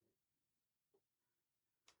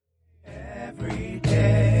Every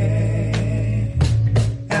day,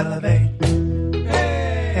 elevate.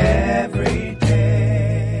 Every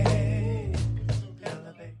day,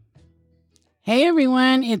 elevate. Hey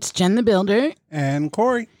everyone, it's Jen the Builder. And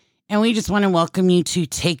Corey. And we just want to welcome you to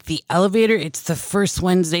Take the Elevator. It's the first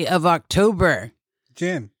Wednesday of October.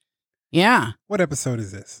 Jen. Yeah. What episode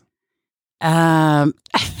is this? I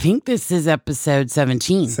think this is episode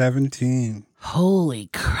 17. 17. Holy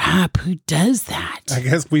crap, who does that? I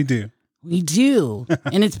guess we do. We do.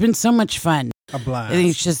 And it's been so much fun. A blast. I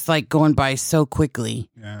think it's just like going by so quickly.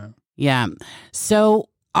 Yeah. Yeah. So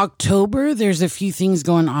October, there's a few things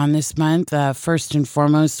going on this month. First and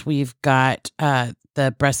foremost, we've got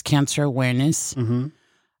the breast cancer awareness. Mm-hmm.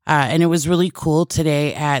 And it was really cool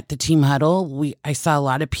today at the team huddle. I saw a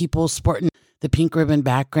lot of people sporting the pink ribbon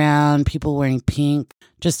background, people wearing pink,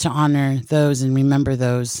 just to honor those and remember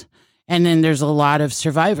those. And then there's a lot of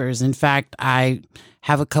survivors. In fact, I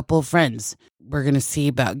have a couple of friends. We're going to see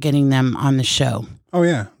about getting them on the show. Oh,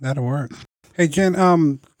 yeah, that'll work. Hey, Jen,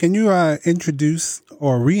 can you introduce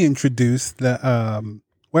or reintroduce the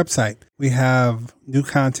website? We have new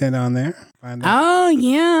content on there. Oh,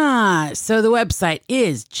 yeah. So the website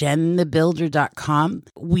is jenthebuilder.com.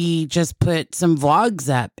 We just put some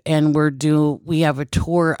vlogs up and we have a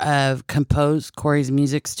tour of Compose, Corey's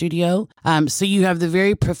music studio. So you have the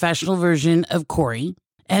very professional version of Corey.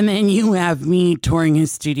 And then you have me touring his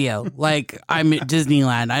studio like I'm at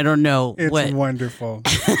Disneyland. I don't know what. It's wonderful.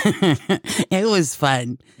 It was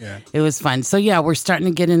fun. Yeah. It was fun. So, yeah, we're starting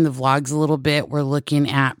to get in the vlogs a little bit. We're looking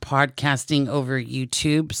at podcasting over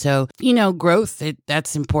YouTube. So, growth,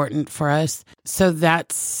 that's important for us. So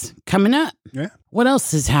that's coming up. Yeah. What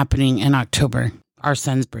else is happening in October? Our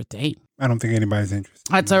son's birthday. I don't think anybody's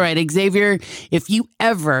interested. That's all right. Xavier, if you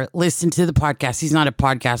ever listen to the podcast, he's not a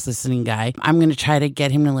podcast listening guy. I'm going to try to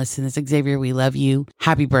get him to listen to this. Xavier, we love you.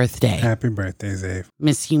 Happy birthday. Happy birthday, Zave.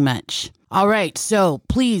 Miss you much. All right. So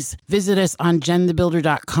please visit us on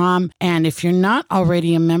jenthebuilder.com. And if you're not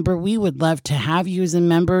already a member, we would love to have you as a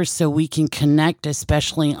member so we can connect,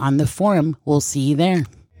 especially on the forum. We'll see you there.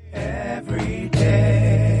 Every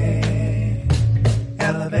day,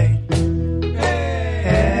 elevate.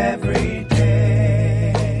 Every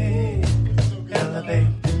day, elevate.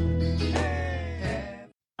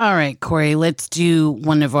 All right, Corey, let's do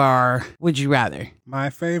one of our Would You Rather. My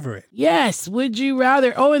favorite. Yes, Would You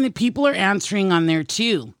Rather. Oh, and the people are answering on there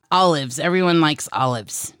too. Olives. Everyone likes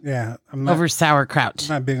olives. Yeah. I'm not, over sauerkraut.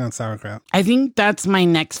 I'm not big on sauerkraut. I think that's my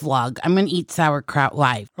next vlog. I'm going to eat sauerkraut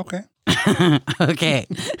live. Okay. Okay.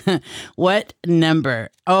 What number?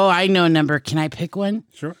 Oh, I know a number. Can I pick one?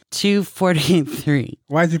 Sure. 243.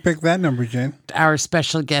 Why'd you pick that number, Jen? Our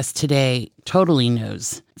special guest today totally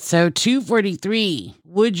knows. So 243.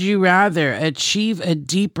 Would you rather achieve a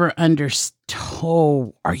deeper understanding?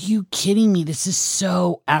 Oh, are you kidding me? This is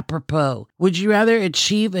so apropos. Would you rather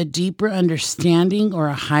achieve a deeper understanding or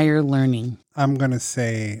a higher learning? I'm going to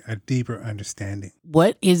say a deeper understanding.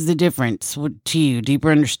 What is the difference to you?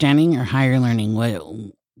 Deeper understanding or higher learning? What?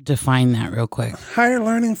 Define that real quick. Higher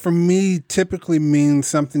learning for me typically means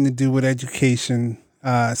something to do with education,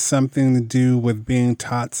 something to do with being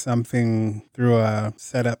taught something through a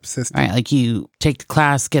setup system. Right, like you take the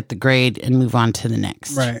class, get the grade, and move on to the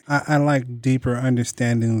next. Right. I like deeper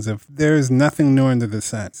understandings of there's nothing new under the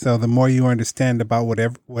sun. So the more you understand about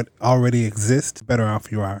what already exists, the better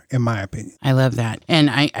off you are, in my opinion. I love that. And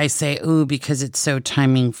I say, ooh, because it's so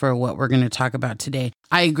timing for what we're going to talk about today.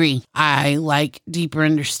 I agree. I like deeper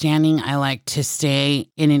understanding. I like to stay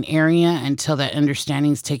in an area until that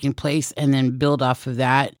understanding is taking place and then build off of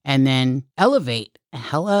that and then elevate.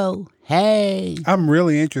 Hello. Hey. I'm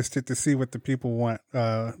really interested to see what the people would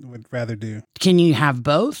rather do. Can you have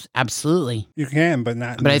both? Absolutely. You can, but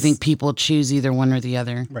not. But I think people choose either one or the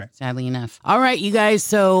other. Right. Sadly enough. All right, you guys.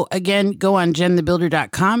 So again, go on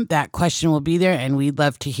jenthebuilder.com. That question will be there and we'd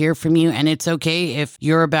love to hear from you. And it's okay if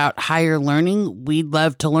you're about higher learning. We'd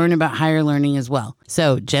love to learn about higher learning as well.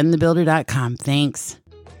 So jenthebuilder.com. Thanks.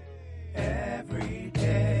 Every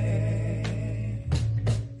day,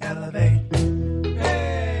 elevate.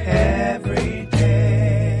 Every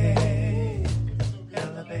day,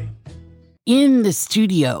 elevate. In the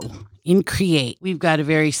studio, in Create, we've got a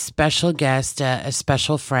very special guest, a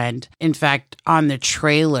special friend. In fact, on the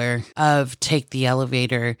trailer of Take the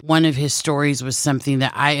Elevator, one of his stories was something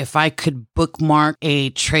that if I could bookmark a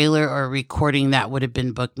trailer or a recording, that would have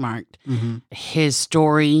been bookmarked. Mm-hmm. His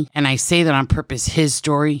story, and I say that on purpose, his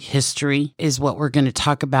story, history, is what we're going to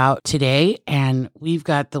talk about today. And we've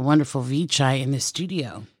got the wonderful Vichhay in the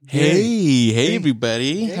studio. Hey,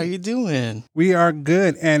 everybody. Hey. How you doing? We are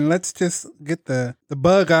good. And let's just get the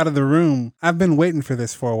bug out of the room. I've been waiting for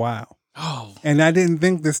this for a while. Oh, And I didn't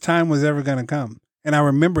think this time was ever going to come. And I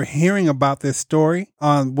remember hearing about this story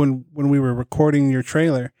on when we were recording your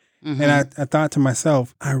trailer. Mm-hmm. And I thought to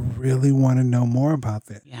myself, I really want to know more about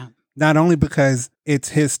this. Yeah. Not only because it's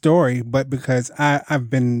his story, but because I've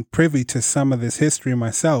been privy to some of this history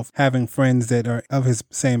myself, having friends that are of his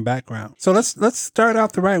same background. So let's start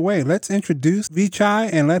out the right way. Let's introduce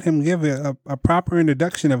Vichhay and let him give a proper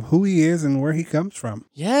introduction of who he is and where he comes from.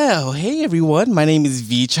 yeah. Well, hey, everyone. My name is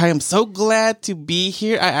Vichhay. I'm so glad to be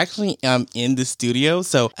here. I actually am in the studio.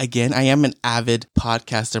 So, again, I am an avid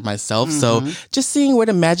podcaster myself. So, just seeing where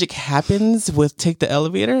the magic happens with Take the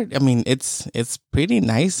Elevator. I mean, it's pretty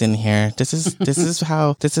nice in here. This is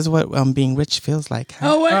what being rich feels like.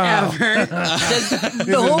 Oh, whatever.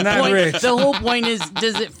 The whole point is,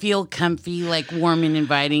 does it feel comfy, like warm and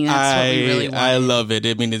inviting? That's what we really want. I love it.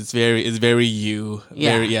 I mean, it's very you.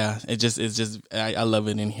 Yeah. I love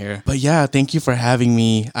it in here. But yeah, thank you for having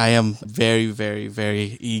me. I am very, very,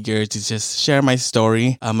 very eager to just share my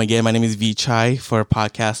story. Again, my name is Vichhay. For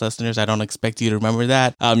podcast listeners, I don't expect you to remember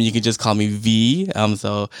that. You can just call me V.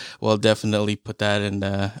 So we'll definitely put that in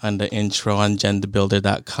the intro on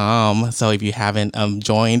genderbuilder.com. So if you haven't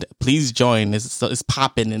joined, please join. It's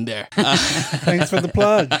popping in there. Thanks for the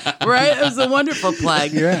plug. Right? It was a wonderful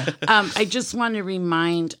plug. Yeah. I just want to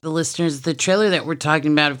remind the listeners, the trailer that we're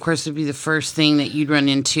talking about, of course, would be the first thing that you'd run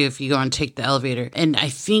into if you go and take the elevator. And I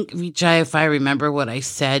think, Vichhay, if I remember what I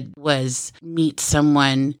said, was meet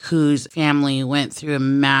someone whose family went through a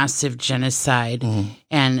massive genocide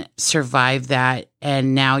and survived that.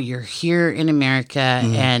 And now you're here in America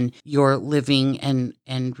and you're living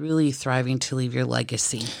and really thriving to leave your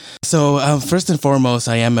legacy. So first and foremost,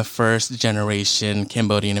 I am a first generation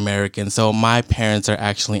Cambodian American. So my parents are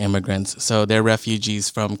actually immigrants. So they're refugees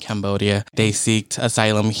from Cambodia. They seeked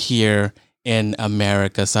asylum here in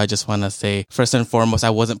America. So I just want to say, first and foremost, I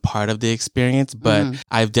wasn't part of the experience, but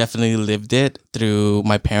I've definitely lived it through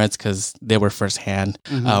my parents because they were firsthand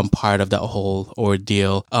part of that whole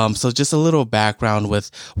ordeal. So just a little background with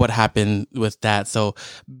what happened with that. So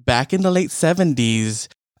back in the late 70s,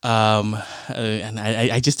 and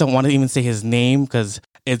I just don't want to even say his name because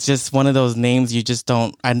it's just one of those names you just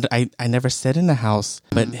don't, I never said in the house,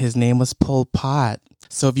 but his name was Pol Pot.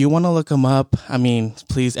 So if you want to look him up, I mean,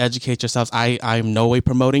 please educate yourselves. I'm no way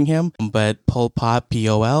promoting him, but Pol Pot,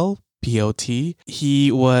 P-O-L-P-O-T,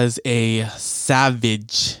 he was a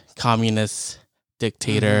savage communist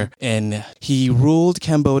dictator and he ruled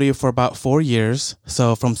Cambodia for about 4 years.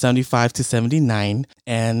 So from 75 to 79.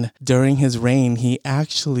 And during his reign, he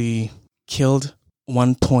actually killed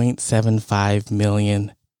 1.75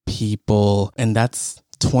 million people. And that's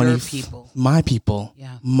 20 people. My people.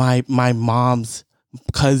 Yeah. My mom's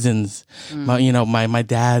cousins, my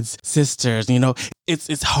dad's sisters.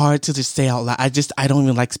 It's hard to just say out loud. I don't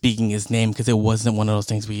even like speaking his name because it wasn't one of those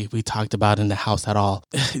things we talked about in the house at all.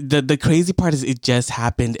 The crazy part is it just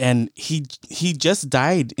happened, and he just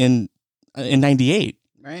died in 98.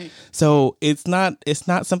 Right. So it's not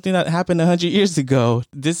something that happened 100 years ago.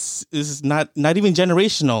 This is not even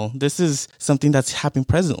generational. This is something that's happening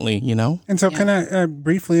presently, And so can I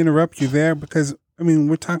briefly interrupt you there? Because I mean,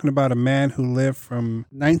 we're talking about a man who lived from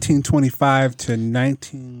 1925 to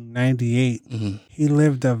 1998. He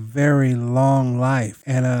lived a very long life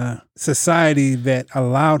and a society that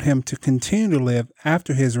allowed him to continue to live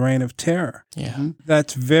after his reign of terror. Yeah.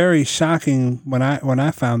 That's very shocking when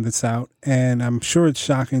I found this out. And I'm sure it's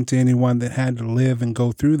shocking to anyone that had to live and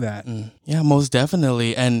go through that. Yeah, most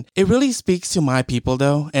definitely. And it really speaks to my people,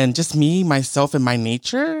 though, and just me, myself, and my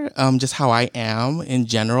nature, just how I am in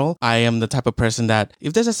general. I am the type of person that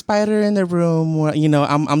if there's a spider in the room, or,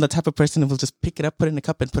 I'm the type of person who will just pick it up, put it in a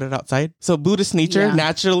cup, and put it outside. So Buddhist nature,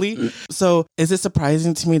 naturally. So is it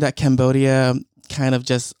surprising to me that Cambodia kind of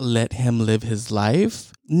just let him live his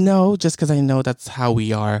life? No, just because I know that's how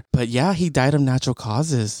we are. But yeah, he died of natural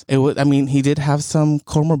causes. He did have some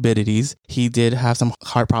comorbidities. He did have some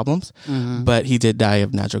heart problems, but he did die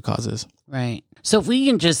of natural causes. Right. So if we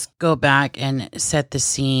can just go back and set the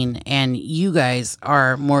scene, and you guys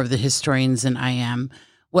are more of the historians than I am.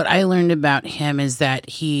 What I learned about him is that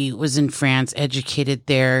he was in France, educated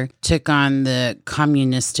there, took on the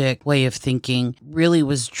communistic way of thinking, really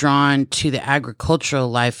was drawn to the agricultural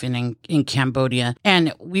life in Cambodia.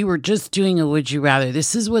 And we were just doing a Would You Rather.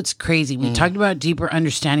 This is what's crazy. We talked about deeper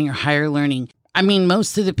understanding or higher learning. I mean,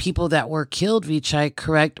 most of the people that were killed, Vichhay,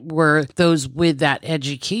 correct, were those with that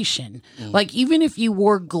education. Like, even if you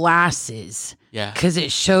wore glasses, because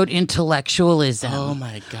it showed intellectualism. Oh,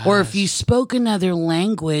 my God. Or if you spoke another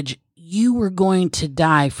language, you were going to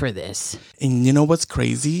die for this. And you know what's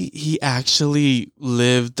crazy? He actually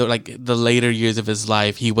lived the later years of his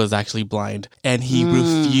life. He was actually blind, and he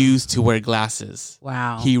refused to wear glasses.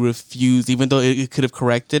 Wow. He refused, even though it could have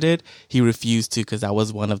corrected it. He refused to because that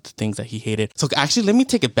was one of the things that he hated. So actually, let me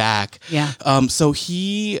take it back. Yeah. So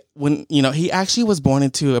he actually was born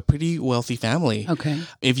into a pretty wealthy family. Okay.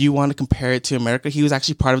 If you want to compare it to America, he was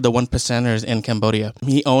actually part of the 1%ers in Cambodia.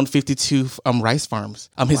 He owned 52 rice farms.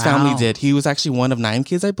 His family did. He was actually one of 9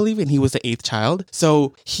 kids, I believe, and he was the 8th child.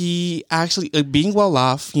 So he actually, being well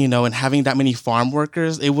off, and having that many farm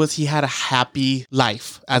workers, he had a happy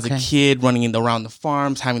life as a kid, running around the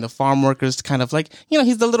farms, having the farm workers kind of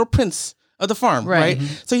he's the little prince of the farm, right?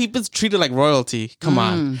 So he was treated like royalty. Come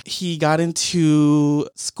on. He got into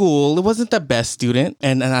school. It wasn't the best student.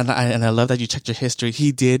 And I love that you checked your history.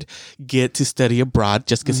 He did get to study abroad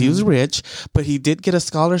just because he was rich, but he did get a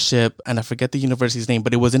scholarship, and I forget the university's name,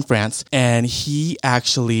 but it was in France. And he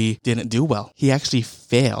actually didn't do well. He actually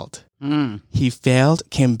failed. He failed,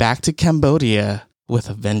 came back to Cambodia with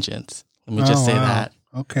a vengeance. Let me just say that.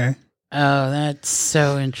 Okay. Oh, that's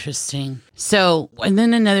so interesting. So, and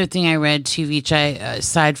then another thing I read too, Vichhay,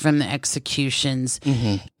 aside from the executions,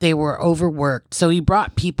 they were overworked. So he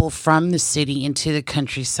brought people from the city into the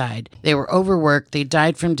countryside. They were overworked. They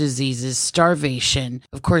died from diseases, starvation,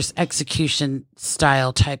 of course, execution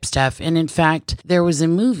style type stuff. And in fact, there was a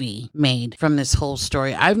movie made from this whole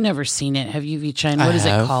story. I've never seen it. Have you, Vichhay? What is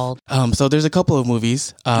it called? So there's a couple of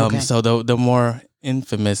movies. So the more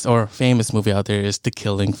infamous or famous movie out there is The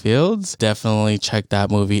Killing Fields. Definitely check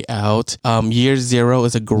that movie out. Year Zero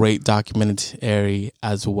is a great documentary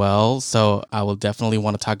as well. So I will definitely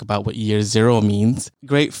want to talk about what Year Zero means.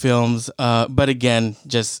 Great films. But again,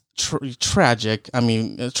 just tragic. I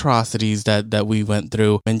mean, atrocities that we went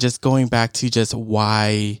through. And just going back to just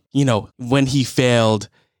why, when he failed,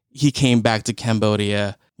 he came back to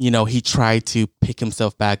Cambodia. He tried to pick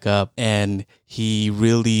himself back up, and he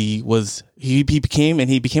really was, he became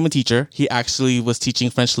a teacher. He actually was teaching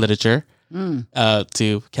French literature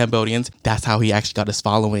to Cambodians. That's how he actually got his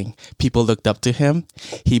following. People looked up to him.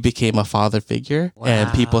 He became a father figure,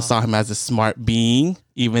 and people saw him as a smart being,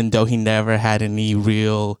 even though he never had any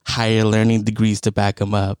real higher learning degrees to back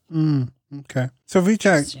him up. Okay. So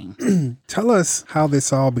Vichhay, tell us how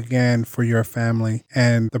this all began for your family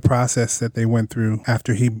and the process that they went through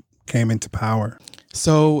after he came into power.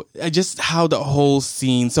 So just how the whole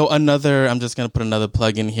scene. So I'm just going to put another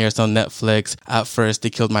plug in here. So Netflix, At First They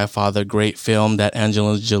Killed My Father, great film that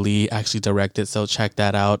Angelina Jolie actually directed. So check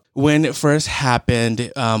that out. When it first happened,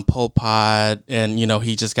 Pol Pot and,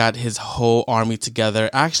 he just got his whole army together.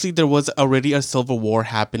 Actually, there was already a civil war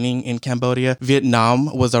happening in Cambodia.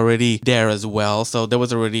 Vietnam was already there as well. So they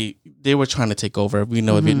were trying to take over. We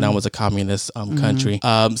know Vietnam was a communist country.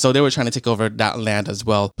 So they were trying to take over that land as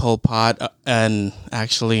well. Pol Pot and I'm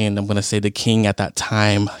going to say the king at that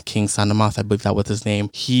time, King Sanamoth, I believe that was his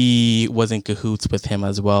name. He was in cahoots with him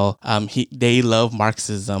as well. They love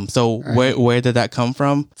Marxism. So where did that come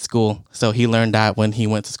from? School. So he learned that when he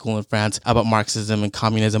went to school in France about Marxism and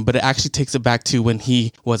communism. But it actually takes it back to when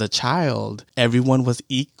he was a child. Everyone was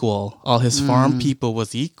equal. All his farm people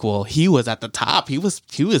was equal. He was at the top. He was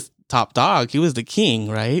top dog. He was the king,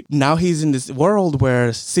 right? Now he's in this world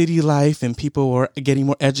where city life and people were getting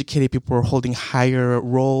more educated. People were holding higher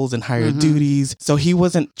roles and higher duties. So he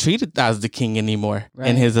wasn't treated as the king anymore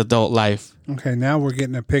in his adult life. Okay, now we're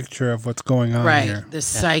getting a picture of what's going on here. The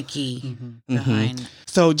psyche behind.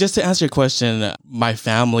 So just to answer your question, my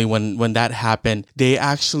family, when that happened, they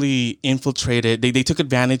actually infiltrated. They took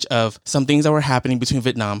advantage of some things that were happening between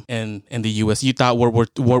Vietnam and the U.S. You thought World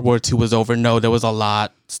War II was over. No, there was a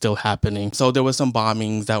lot still happening. So there was some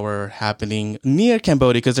bombings that were happening near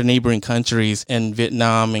Cambodia because they're neighboring countries, and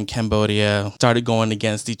Vietnam and Cambodia started going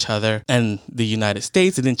against each other, and the United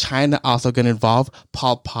States and then China also got involved.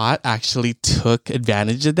 Pol Pot actually took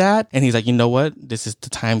advantage of that, and he's like, you know what? This is the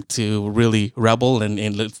time to really rebel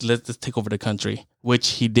and let's just take over the country,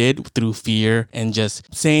 which he did through fear and just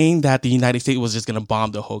saying that the United States was just going to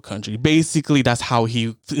bomb the whole country. Basically, that's how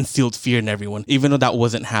he instilled fear in everyone, even though that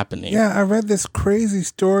wasn't happening. Yeah, I read this crazy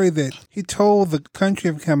story that he told the country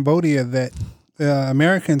of Cambodia that the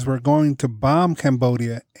Americans were going to bomb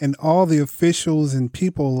Cambodia, and all the officials and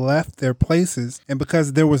people left their places. And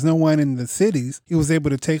because there was no one in the cities, he was able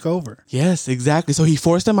to take over. Yes, exactly. So he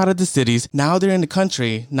forced them out of the cities. Now they're in the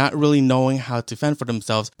country, not really knowing how to fend for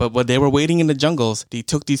themselves. But when they were waiting in the jungles, they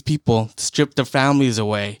took these people, stripped their families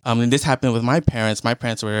away. And this happened with my parents. My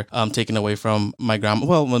parents were taken away from my grandma.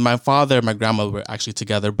 Well, when my father and my grandma were actually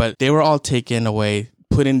together, but they were all taken away.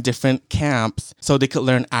 put in different camps so they could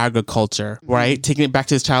learn agriculture, right? Taking it back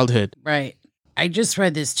to his childhood. Right. I just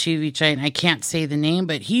read this too, Vichhay, and I can't say the name,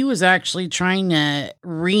 but he was actually trying to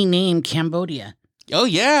rename Cambodia. Oh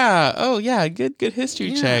yeah. Good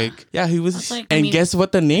history check. Yeah, he was. Guess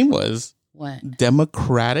what the name was? What?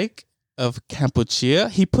 Democratic of Kampuchea.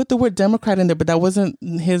 He put the word Democrat in there, but that wasn't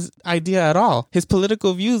his idea at all. His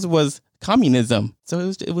political views was communism.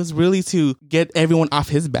 So it was really to get everyone off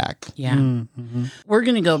his back. Yeah. We're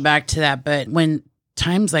going to go back to that, but when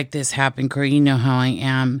times like this happen, Corey, you know how I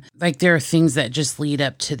am. Like, there are things that just lead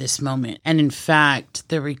up to this moment. And in fact,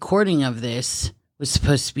 the recording of this was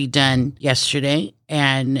supposed to be done yesterday.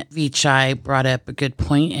 And Vichhay brought up a good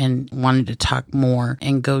point and wanted to talk more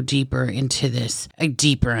and go deeper into this, a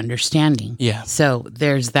deeper understanding. Yeah. So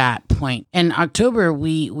there's that point. In October,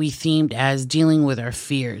 we themed as dealing with our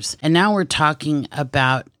fears. And now we're talking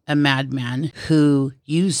about a madman who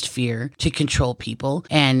used fear to control people.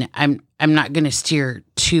 And I'm not going to steer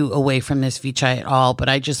too away from this, Vichhay, at all, but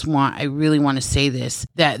I really want to say this,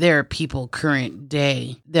 that there are people current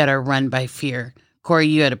day that are run by fear. Corey,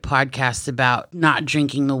 you had a podcast about not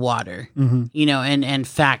drinking the water, and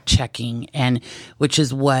fact checking, and which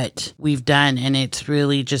is what we've done. And it's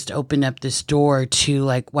really just opened up this door to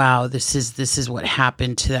like, wow, this is what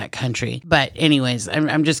happened to that country. But anyways,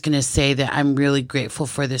 I'm just going to say that I'm really grateful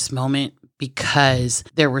for this moment because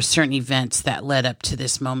there were certain events that led up to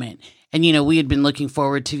this moment. And, we had been looking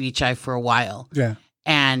forward to Vichhay for a while. Yeah.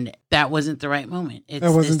 And that wasn't the right moment.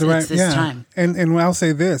 That wasn't the right time. And I'll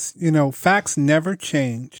say this, facts never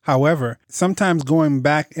change. However, sometimes going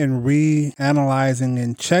back and reanalyzing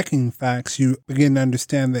and checking facts, you begin to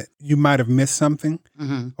understand that you might have missed something,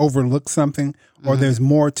 overlooked something, or there's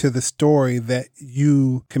more to the story that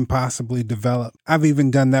you can possibly develop. I've even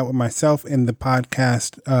done that with myself in the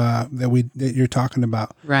podcast that you're talking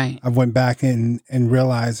about. Right. I went back and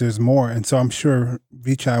realized there's more. And so I'm sure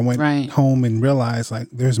Vichhay went home and realized like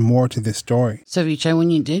there's more to this story. So Vichhay,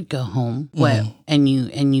 when you did go home, and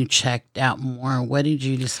you checked out more, what did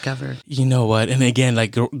you discover? You know what? And again,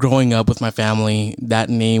 like growing up with my family, that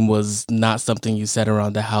name was not something you said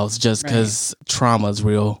around the house just because trauma is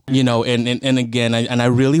real, and again, I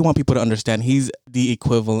really want people to understand he's the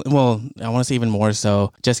equivalent. Well, I want to say even more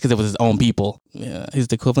so just because it was his own people. Yeah, he's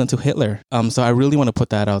the equivalent to Hitler. So I really want to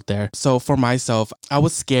put that out there. So for myself, I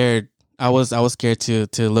was scared. I was scared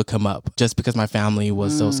to look him up just because my family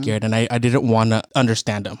was so scared and I didn't want to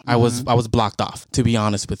understand him. I was blocked off, to be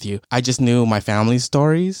honest with you. I just knew my family's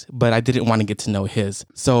stories, but I didn't want to get to know his.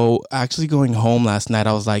 So actually going home last night,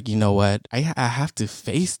 I was like, you know what? I have to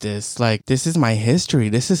face this. Like, this is my history.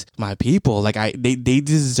 This is my people. Like they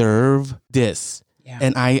deserve this. Yeah.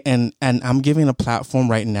 And I'm giving a platform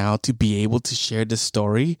right now to be able to share this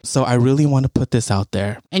story. So I really want to put this out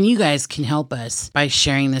there. And you guys can help us by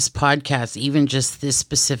sharing this podcast, even just this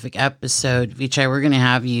specific episode. Vichhay, we're going to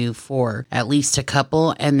have you for at least a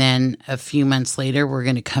couple. And then a few months later, we're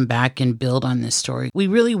going to come back and build on this story. We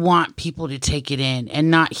really want people to take it in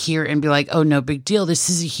and not hear and be like, oh, no big deal. This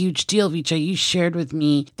is a huge deal. Vichhay, you shared with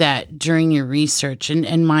me that during your research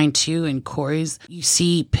and mine too, and Corey's, you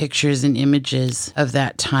see pictures and images of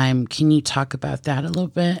that time. Can you talk about that a little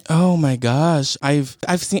bit? Oh my gosh. I've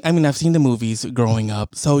seen the movies growing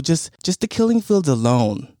up. So just the killing fields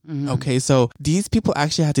alone. Okay, so these people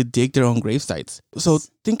actually had to dig their own grave sites. So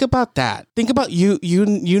think about that. Think about you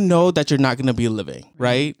know that you're not going to be living,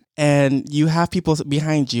 right? And you have people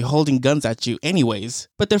behind you holding guns at you anyways,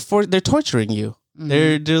 but they're torturing you.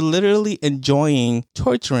 They're literally enjoying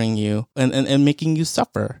torturing you and making you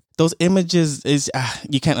suffer. Those images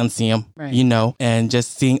you can't unsee them, right. And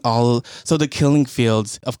just seeing so the killing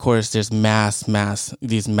fields, of course, there's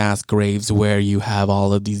these mass graves where you have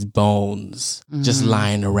all of these bones just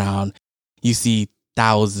lying around. You see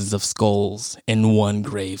thousands of skulls in one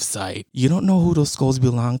grave site. You don't know who those skulls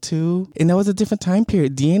belong to. And that was a different time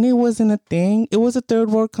period. DNA wasn't a thing. It was a third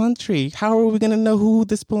world country. How are we going to know who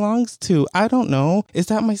this belongs to? I don't know. Is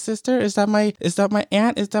that my sister? Is that my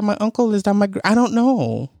aunt? Is that my uncle? Is that my... I don't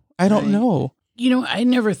know. I don't know. I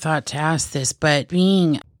never thought to ask this, but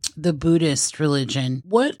being the Buddhist religion,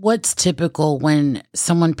 what's typical when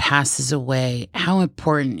someone passes away? How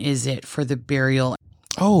important is it for the burial?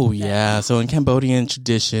 Oh yeah. So in Cambodian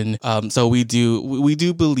tradition, so we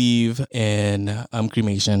do believe in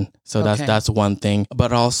cremation. So that's one thing.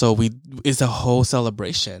 But also it's a whole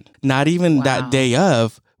celebration. Not even that day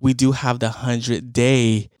of. we do have the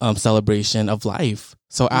 100-day celebration of life.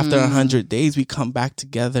 So after 100 days, we come back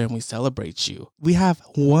together and we celebrate you. We have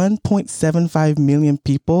 1.75 million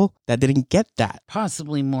people that didn't get that.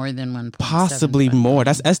 Possibly more than 1.75 Possibly more.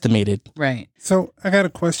 That's estimated. Right. So I got a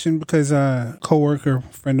question because a coworker,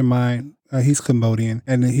 friend of mine, he's Cambodian,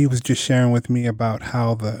 and he was just sharing with me about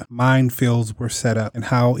how the minefields were set up and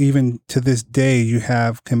how even to this day you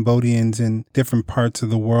have Cambodians in different parts of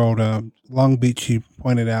the world. Long Beach, he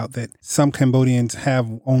pointed out that some Cambodians have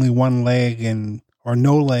only one leg or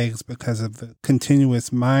no legs because of the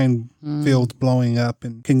continuous minefields blowing up.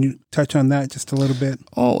 And can you touch on that just a little bit?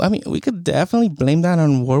 Oh, I mean, we could definitely blame that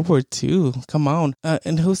on World War II. Come on.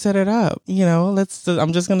 And who set it up?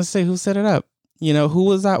 I'm just going to say who set it up. Who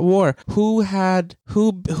was at war? Who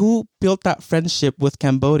built that friendship with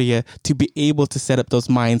Cambodia to be able to set up those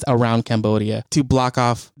mines around Cambodia to block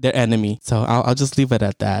off their enemy? So I'll just leave it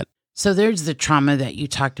at that. So there's the trauma that you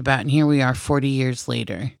talked about, and here we are 40 years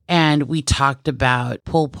later. And we talked about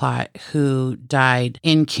Pol Pot, who died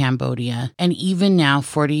in Cambodia. And even now,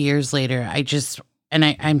 40 years later,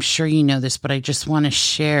 I'm sure you know this, but I just want to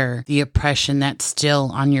share the oppression that's still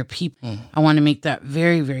on your people. I want to make that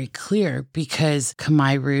very, very clear because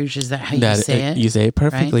Khmer Rouge, is that how you say it? You say it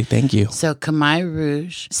perfectly. Right? Thank you. So Khmer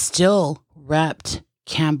Rouge still repped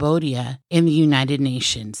Cambodia in the United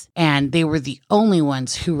Nations, and they were the only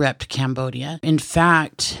ones who repped Cambodia. In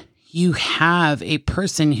fact, you have a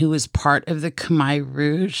person who was part of the Khmer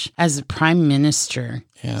Rouge as a prime minister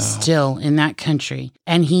still in that country,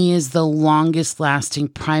 and he is the longest lasting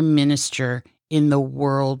prime minister in the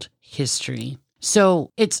world history.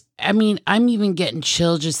 So I'm even getting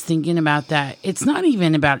chill just thinking about that. It's not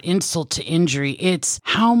even about insult to injury. It's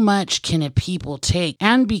how much can a people take?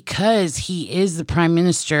 And because he is the prime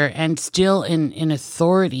minister and still in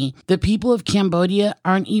authority, the people of Cambodia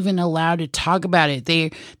aren't even allowed to talk about it.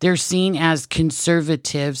 They're seen as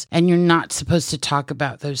conservatives, and you're not supposed to talk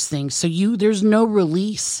about those things. So there's no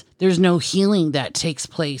release. There's no healing that takes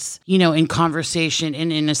place, in conversation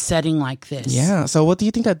and in a setting like this. Yeah. So what do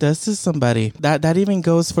you think that does to somebody? That even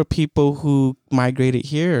goes for people who migrated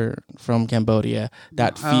here from Cambodia.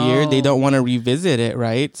 That fear, they don't want to revisit it,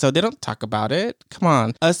 right? So they don't talk about it. Come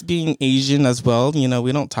on. Us being Asian as well,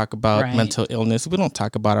 we don't talk about mental illness. We don't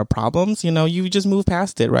talk about our problems. You just move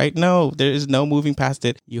past it, right? No, there is no moving past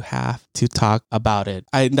it. You have to talk about it.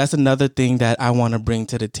 That's another thing that I want to bring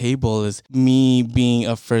to the table is me being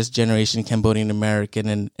a first generation Cambodian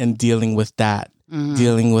American and dealing with that.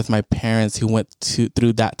 Dealing with my parents who went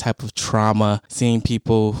through that type of trauma, seeing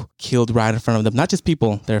people killed right in front of them, not just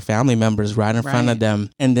people, their family members right in front of them.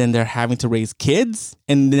 And then they're having to raise kids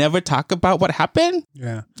and never talk about what happened.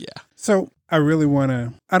 Yeah. So I don't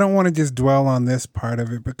want to just dwell on this part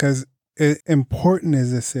of it because important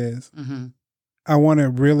as this is, I want to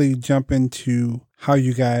really jump into how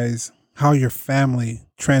your family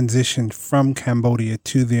transitioned from Cambodia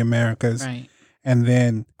to the Americas. Right. And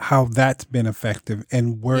then how that's been effective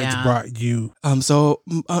and where it's brought you.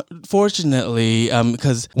 Fortunately,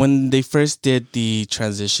 because when they first did the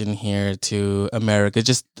transition here to America,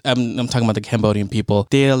 I'm talking about the Cambodian people,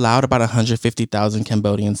 they allowed about 150,000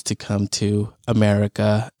 Cambodians to come to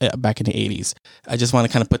America back in the 80s. I just want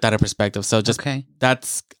to kind of put that in perspective. So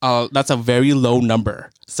that's a very low number.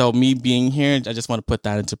 So me being here, I just want to put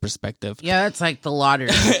that into perspective. Yeah, it's like the lottery,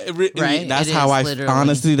 right? That's how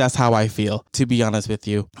I feel, to be honest with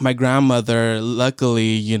you. My grandmother,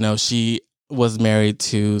 luckily, she was married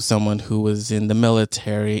to someone who was in the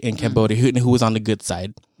military in Cambodia, who was on the good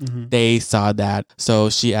side. They saw that. So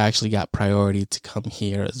she actually got priority to come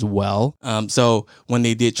here as well. So when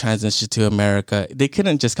they did transition to America, they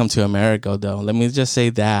couldn't just come to America, though. Let me just say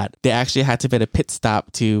that. They actually had to make a pit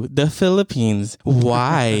stop to the Philippines.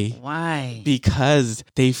 Why? Why? Because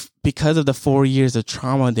of the 4 years of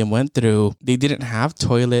trauma they went through, they didn't have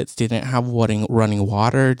toilets, they didn't have running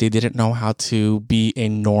water, they didn't know how to be a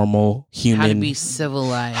normal human. How to be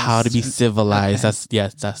civilized. Okay.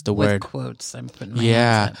 That's the word. With quotes, I'm putting my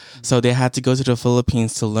hands up. So they had to go to the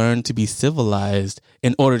Philippines to learn to be civilized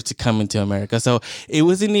in order to come into America. So it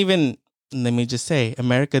wasn't even, let me just say,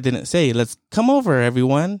 America didn't say, let's come over,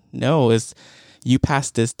 everyone. No, it's, you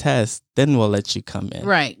pass this test, then we'll let you come in.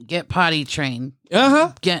 Right. Get potty trained. Get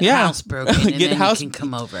housebroken, and then you can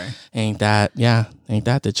come over. Ain't that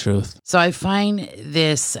the truth? So I find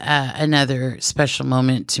this another special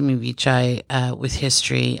moment to me, Vichhay, with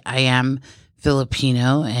history. I am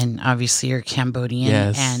Filipino, and obviously you're Cambodian.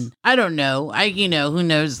 Yes. And I don't know. Who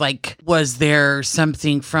knows, was there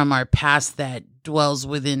something from our past that dwells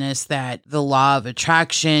within us, that the law of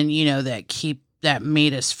attraction, that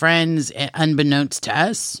made us friends, unbeknownst to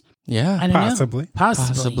us? Yeah. I don't Possibly. know.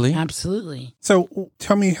 Possibly. Possibly. Absolutely. So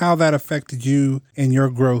tell me how that affected you and your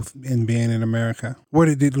growth in being in America. Where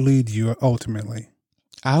did it lead you ultimately?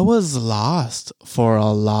 I was lost for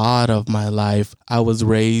a lot of my life. I was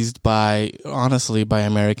raised honestly, by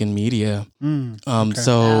American media. Okay.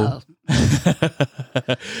 So,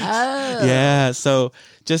 Oh. yeah. So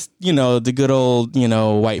just, the good old,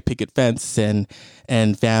 white picket fence and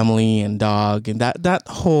family and dog and that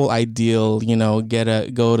whole ideal,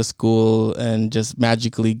 go to school and just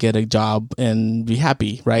magically get a job and be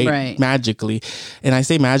happy, right? Right. Magically. And I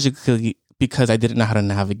say magically because I didn't know how to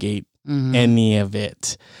navigate any of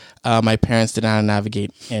it. My parents didn't know how to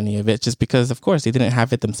navigate any of it just because, of course, they didn't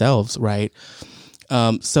have it themselves, right?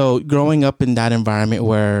 So growing up in that environment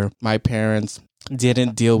where my parents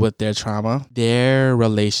didn't deal with their trauma, their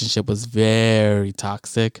relationship was very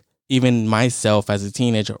toxic. Even myself as a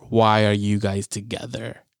teenager, why are you guys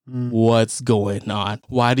together? What's going on?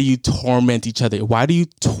 Why do you torment each other? Why do you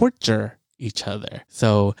torture each other?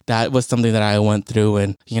 So that was something that I went through,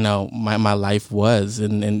 and my life was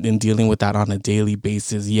in dealing with that on a daily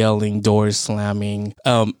basis, yelling, doors slamming,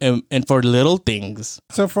 and for little things.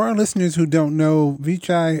 So for our listeners who don't know,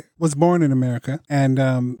 Vichhay was born in America and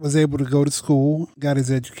was able to go to school, got his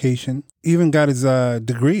education, even got his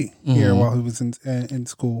degree here while he was in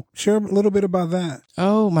school. Share a little bit about that.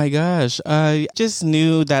 Oh my gosh. I just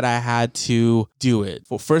knew that I had to do it.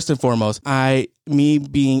 Well, first and foremost, me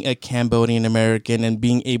being a Cambodian American and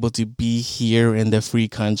being able to be here in the free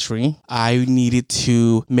country, I needed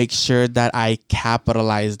to make sure that I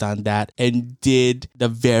capitalized on that and did the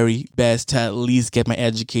very best to at least get my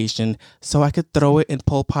education so I could throw it in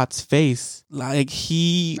Pol Pot's face. Like,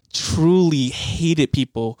 he truly hated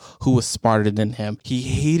people who was smarter than him. He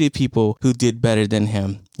hated people who did better than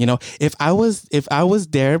him. If I was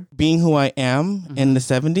there being who I am in the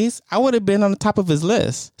 70s, I would have been on the top of his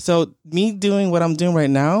list. So me doing what I'm doing right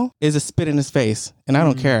now is a spit in his face, and I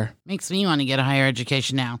don't care. Makes me want to get a higher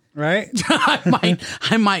education now. Right?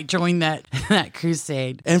 I might join that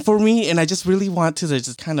crusade. And for me, and I just really want to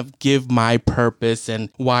just kind of give my purpose and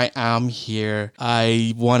why I'm here.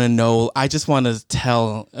 I want to know, I just want to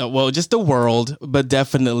tell, just the world, but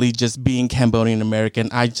definitely just being Cambodian American.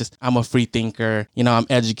 I'm a free thinker. I'm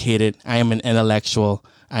educated. I am an intellectual.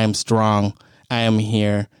 I am strong. I am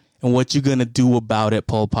here. And what you gonna do about it,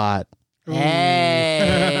 Pol Pot?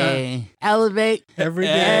 Hey, elevate Every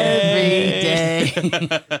day. every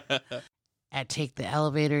day. At Take the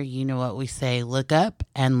Elevator, you know what we say: look up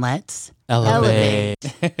and let's Elevate.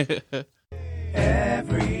 Every